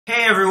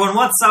Hey everyone,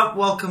 what's up?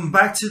 Welcome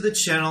back to the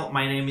channel.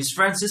 My name is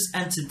Francis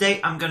and today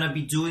I'm gonna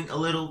be doing a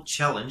little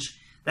challenge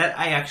that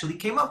I actually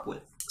came up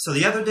with. So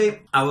the other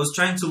day I was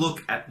trying to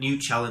look at new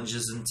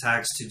challenges and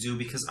tags to do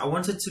because I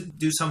wanted to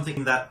do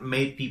something that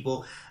made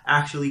people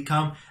actually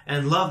come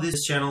and love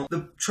this channel.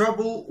 The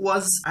trouble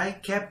was I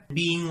kept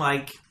being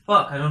like,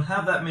 fuck, I don't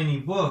have that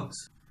many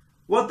books.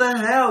 What the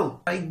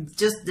hell? I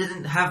just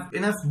didn't have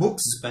enough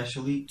books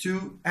especially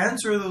to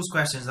answer those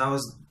questions. I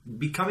was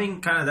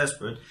becoming kind of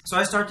desperate. So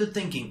I started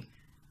thinking,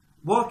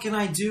 what can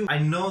I do? I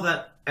know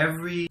that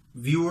every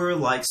viewer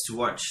likes to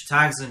watch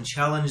tags and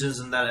challenges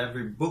and that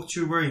every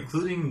booktuber,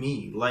 including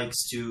me, likes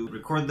to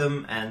record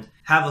them and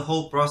have the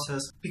whole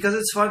process because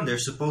it's fun. They're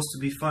supposed to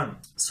be fun.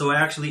 So I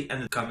actually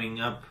ended up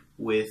coming up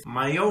with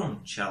my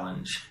own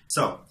challenge.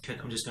 So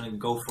I'm just gonna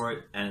go for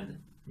it and,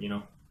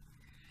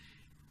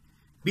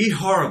 be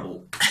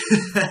horrible.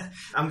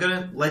 I'm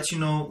gonna let you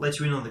in on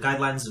the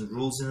guidelines and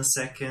rules in a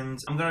second.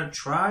 I'm gonna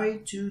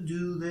try to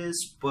do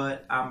this,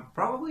 but I'm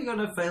probably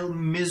gonna fail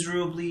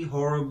miserably,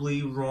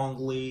 horribly,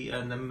 wrongly,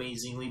 and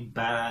amazingly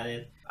bad at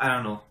it. I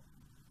don't know.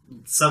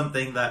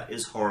 Something that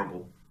is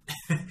horrible.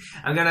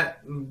 I'm gonna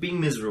be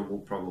miserable,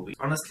 probably.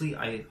 Honestly,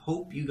 I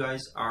hope you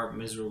guys are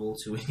miserable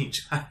too when you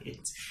try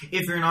it.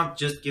 If you're not,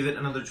 just give it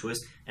another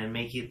twist and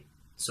make it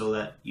so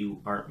that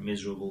you are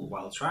miserable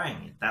while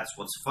trying it. That's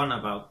what's fun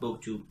about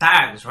Booktube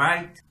tags,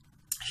 right?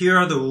 Here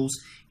are the rules.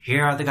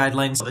 Here are the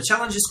guidelines. The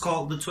challenge is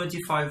called the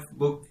 25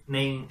 book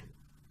name...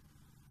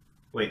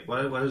 Wait,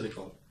 what is it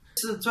called?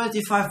 It's the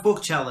 25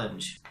 book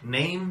challenge.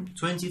 Name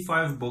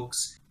 25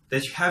 books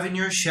that you have in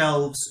your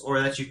shelves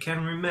or that you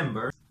can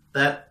remember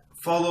that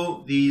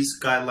follow these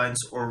guidelines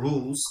or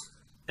rules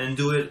and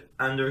do it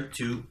under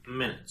 2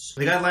 minutes.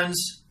 The guidelines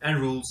and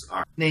rules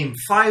are: name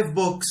 5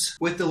 books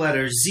with the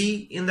letter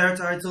Z in their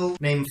title.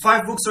 Name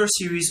 5 books or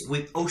series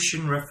with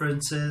ocean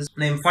references.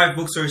 Name 5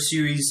 books or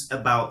series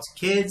about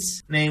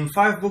kids. Name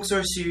 5 books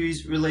or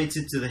series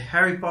related to the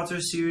Harry Potter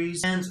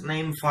series. And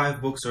name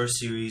 5 books or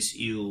series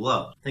you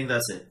love. I think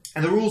that's it.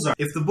 And the rules are: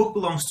 if the book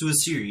belongs to a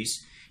series,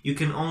 you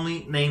can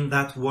only name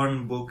that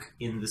one book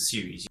in the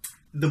series.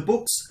 The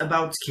books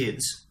about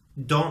kids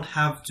don't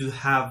have to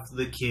have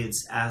the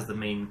kids as the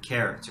main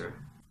character.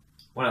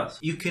 What else?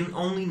 You can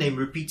only name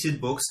repeated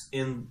books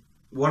in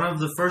one of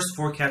the first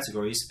 4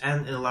 categories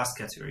and in the last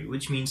category,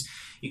 which means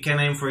you can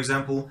name, for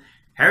example,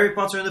 Harry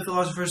Potter and the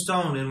Philosopher's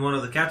Stone in one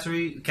of the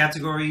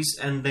categories,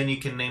 and then you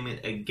can name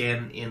it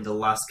again in the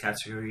last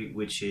category,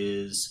 which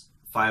is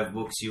 5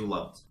 books you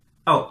loved.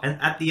 Oh,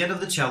 and at the end of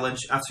the challenge,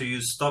 after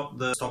you stop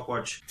the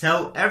stopwatch,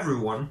 tell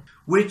everyone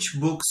which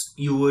books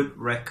you would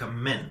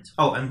recommend.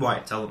 Oh, and why.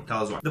 Tell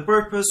us why. The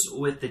purpose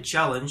with the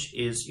challenge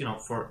is,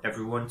 for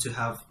everyone to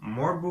have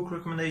more book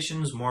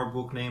recommendations, more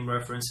book name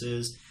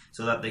references,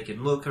 so that they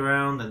can look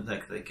around and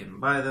that they can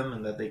buy them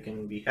and that they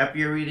can be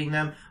happier reading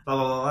them, blah,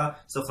 blah, blah, blah,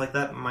 stuff like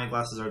that. My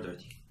glasses are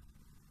dirty.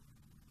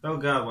 Oh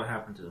god, what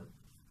happened to them?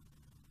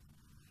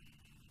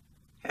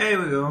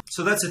 Here we go.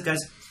 So that's it,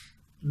 guys.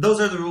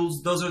 Those are the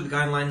rules, those are the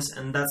guidelines,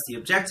 and that's the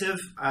objective,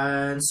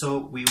 and so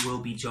we will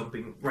be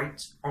jumping right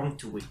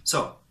onto it.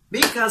 So,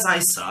 because I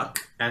suck,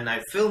 and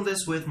I filmed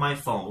this with my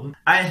phone,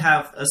 I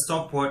have a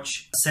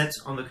stopwatch set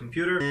on the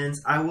computer, and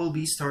I will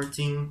be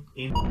starting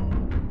in...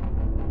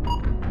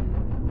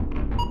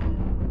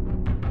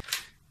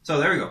 So,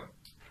 there we go.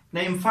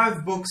 Name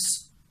 5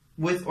 books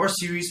with or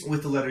series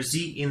with the letter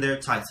Z in their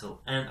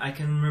title, and I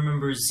can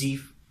remember Z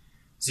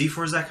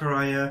for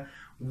Zachariah,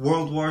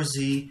 World War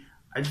Z.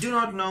 I do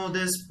not know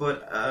this,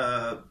 but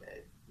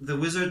The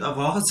Wizard of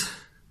Oz.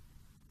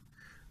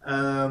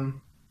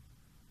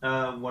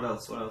 What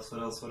else?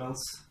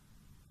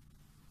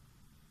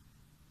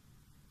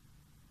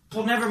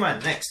 Well, never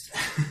mind. Next.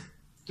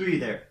 3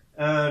 there.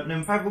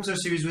 Name 5 books or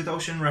series with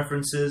ocean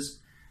references,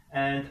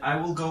 and I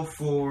will go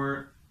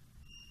for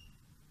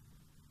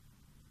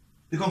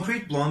The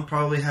Concrete Blonde.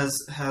 Probably has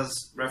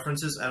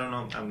references. I don't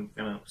know. I'm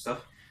gonna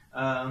stuff.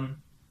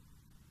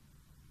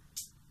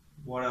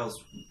 What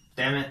else?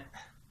 Damn it.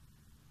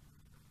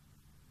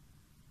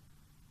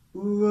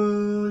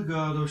 Oh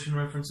god, ocean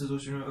references,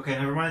 okay,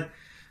 never mind.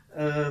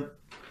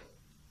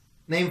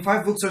 Name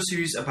 5 books or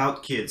series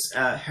about kids.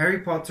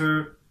 Harry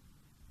Potter,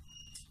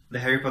 the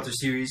Harry Potter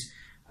series.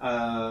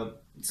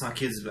 It's not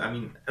kids, but I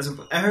mean,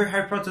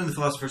 Harry Potter and the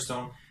Philosopher's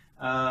Stone.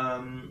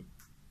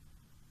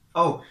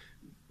 Oh,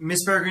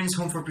 Miss Peregrine's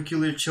Home for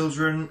Peculiar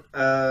Children.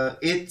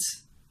 It,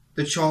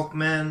 The Chalk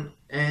Man,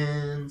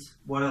 and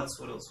what else?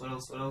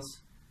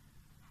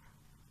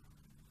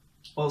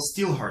 Well,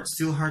 Steelheart.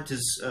 Steelheart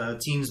is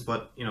teens,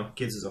 but,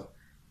 kids as well.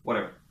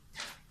 Whatever.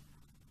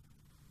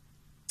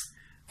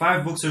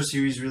 5 books or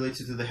series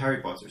related to the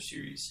Harry Potter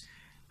series.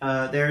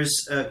 There's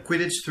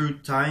Quidditch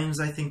Through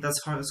Times, I think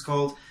that's how it's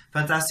called.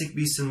 Fantastic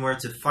Beasts and Where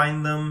to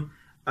Find Them.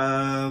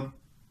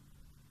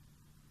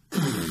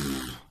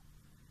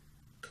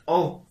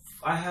 Oh,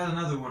 I had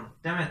another one.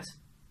 Damn it.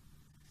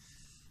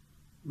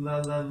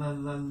 La.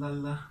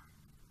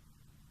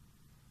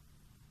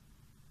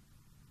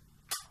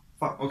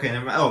 Fuck, okay,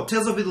 never mind. Oh,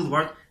 Tales of Little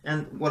Bart,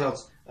 and what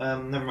else?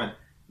 Never mind.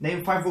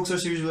 Name 5 books or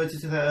series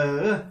related to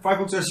the 5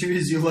 books or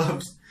series you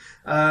loved.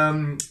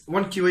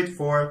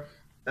 1Q84.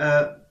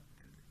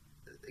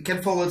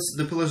 Ken Follett's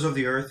The Pillars of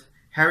the Earth.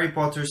 Harry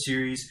Potter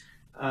series.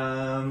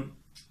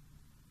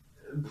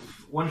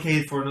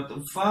 1K84. Not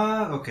the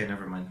fuck. Okay,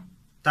 never mind.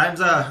 Time's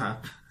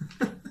up.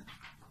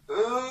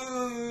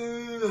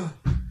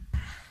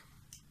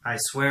 I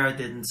swear I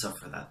didn't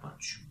suffer that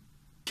much.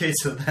 Okay,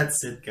 so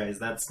that's it, guys.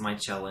 That's my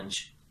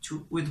challenge.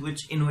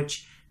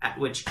 At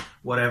which,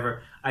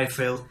 whatever, I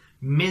failed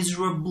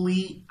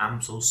miserably.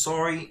 I'm so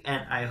sorry,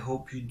 and I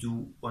hope you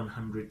do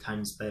 100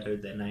 times better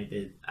than I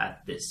did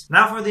at this.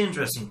 Now for the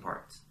interesting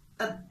part.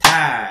 The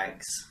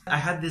tags. I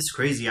had this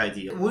crazy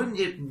idea. Wouldn't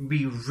it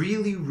be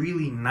really,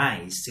 really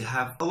nice to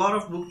have a lot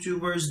of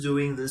booktubers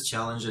doing this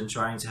challenge and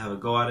trying to have a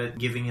go at it,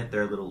 giving it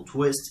their little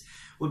twist?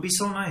 Would be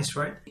so nice,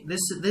 right?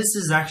 This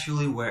is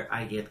actually where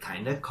I get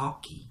kind of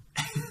cocky.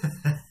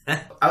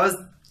 I was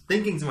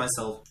thinking to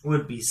myself, it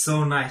would be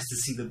so nice to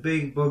see the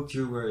big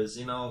booktubers,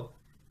 you know,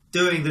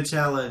 doing the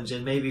challenge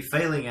and maybe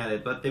failing at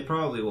it, but they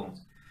probably won't.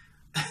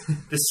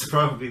 This will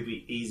probably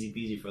be easy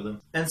peasy for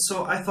them. And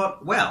so I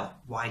thought, well,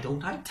 why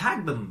don't I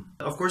tag them?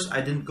 Of course,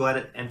 I didn't go at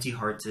it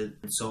empty-hearted,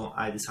 so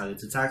I decided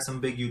to tag some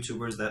big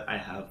YouTubers that I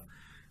have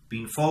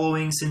been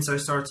following since I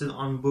started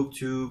on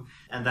Booktube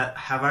and that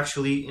have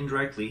actually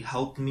indirectly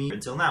helped me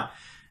until now.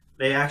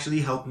 They actually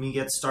helped me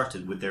get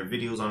started with their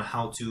videos on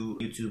how to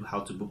YouTube,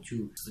 how to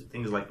Booktube,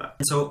 things like that.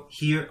 And so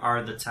here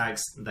are the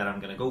tags that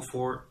I'm gonna go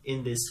for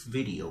in this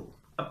video.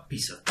 A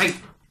piece of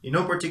paper. In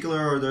no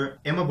particular order: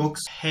 Emma Books,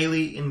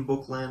 Haley in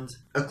Bookland,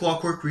 A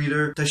Clockwork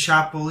Reader,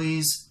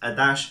 Tashapolis, A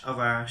Dash of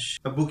Ash,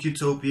 A Book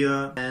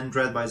Utopia, and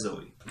Read by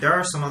Zoe. There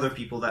are some other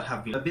people that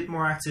have been a bit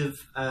more active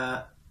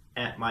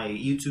at my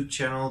YouTube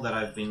channel that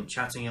I've been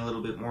chatting a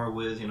little bit more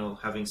with, you know,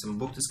 having some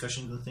book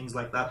discussions and things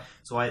like that.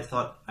 So I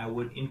thought I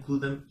would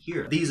include them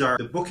here. These are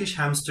The Bookish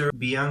Hamster,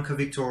 Bianca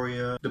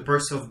Victoria, The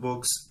Perks of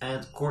Books,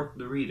 and Court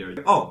the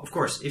Reader. Oh, of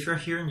course, if you're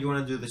here and you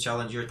want to do the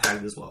challenge, you're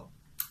tagged as well.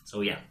 So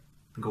yeah,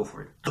 go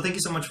for it. So thank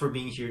you so much for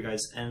being here,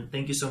 guys, and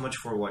thank you so much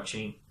for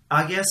watching.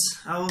 I guess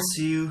I will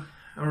see you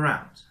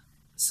around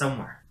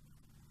somewhere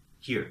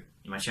here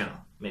in my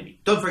channel, maybe.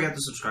 Don't forget to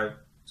subscribe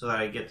so that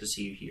I get to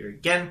see you here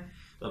again.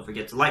 Don't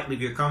forget to like,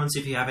 leave your comments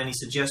if you have any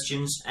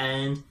suggestions,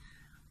 and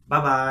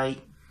bye-bye.